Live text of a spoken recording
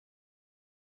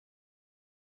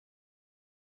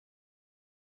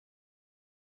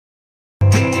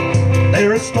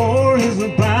stories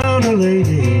about a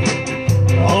lady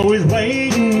always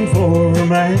waiting for a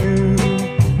man.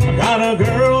 I got a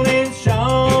girl named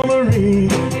Shaw Marie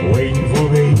waiting for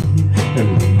me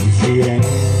in Louisiana.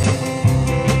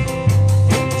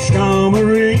 Shaw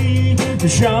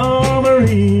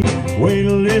Marie, wait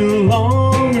a little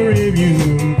longer if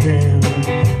you can.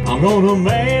 I'm gonna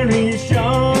marry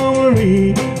Shaw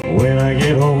Marie when I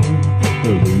get home to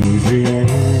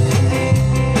Louisiana.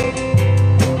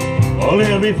 Oh,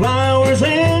 there'll be flowers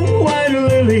and white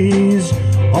lilies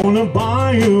on the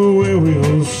bayou where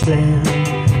we'll stand.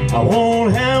 I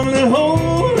won't have to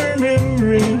hold her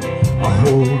memory, I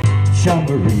hold Shaw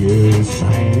Marie's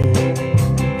hand.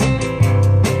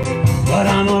 But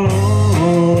I'm a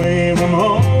long way from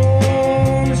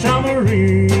home, Shaw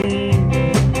Marie.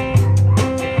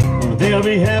 There'll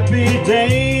be happy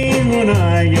days when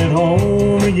I get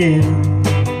home again.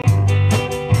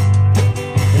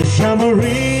 And Shaw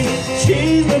Marie,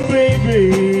 she's my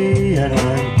baby, and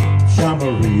I'm Shaw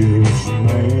Marie's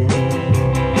man.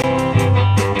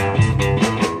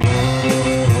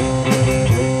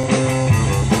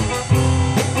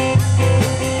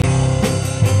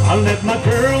 I let my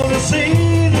girl to see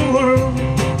the world,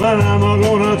 but I'm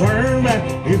gonna turn back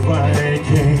if I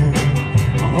can.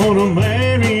 I'm gonna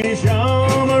marry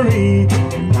Shaw Marie,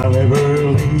 and I'll never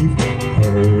leave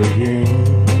her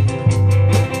again.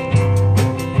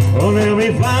 Oh, there'll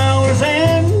be flowers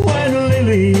and white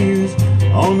lilies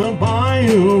on the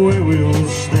bayou where we'll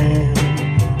stand.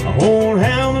 I won't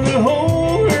have to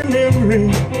hold her memory,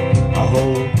 I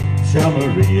hold Shaw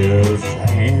Marie's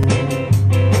hand.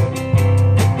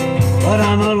 But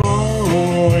I'm a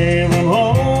long way from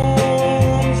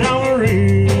home, Shaw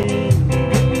Marie.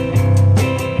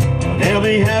 There'll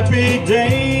be happy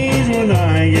days when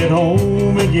I get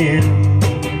home again.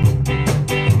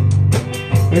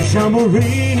 Shaw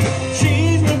Marie,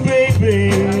 she's my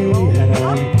baby, and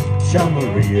I'm Shaw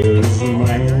Marie's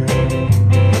man.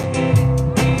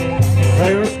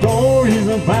 There are stories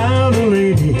about a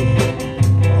lady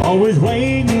always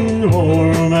waiting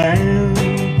for a man.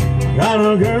 Got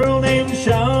a girl named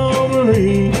Shaw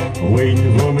Marie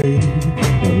waiting for me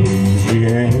in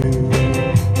Louisiana.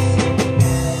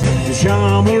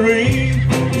 Shaw Marie,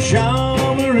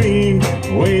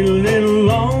 wait a little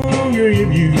longer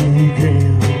if you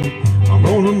can. I'm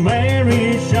gonna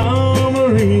marry Shaw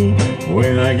Marie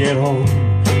when I get home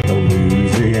to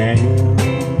Louisiana.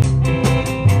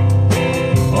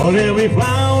 Oh, there'll be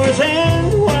flowers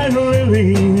and white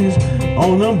lilies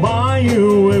on the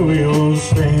bayou where we'll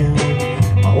stand.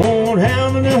 I won't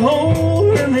have to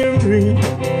hold her memory,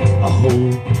 I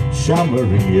hold Shaw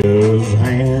Marie's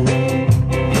hand.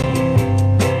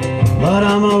 But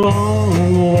I'm a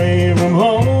long way from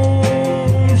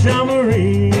home, Shaw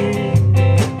Marie.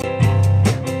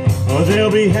 Oh,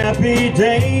 there'll be happy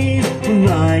days when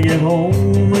I get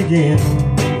home again.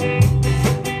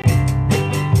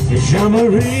 Shaw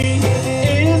Marie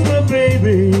is my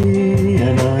baby,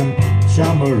 and I'm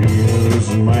Shaw Marie's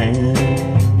man.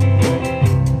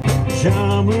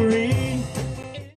 Shaw Marie.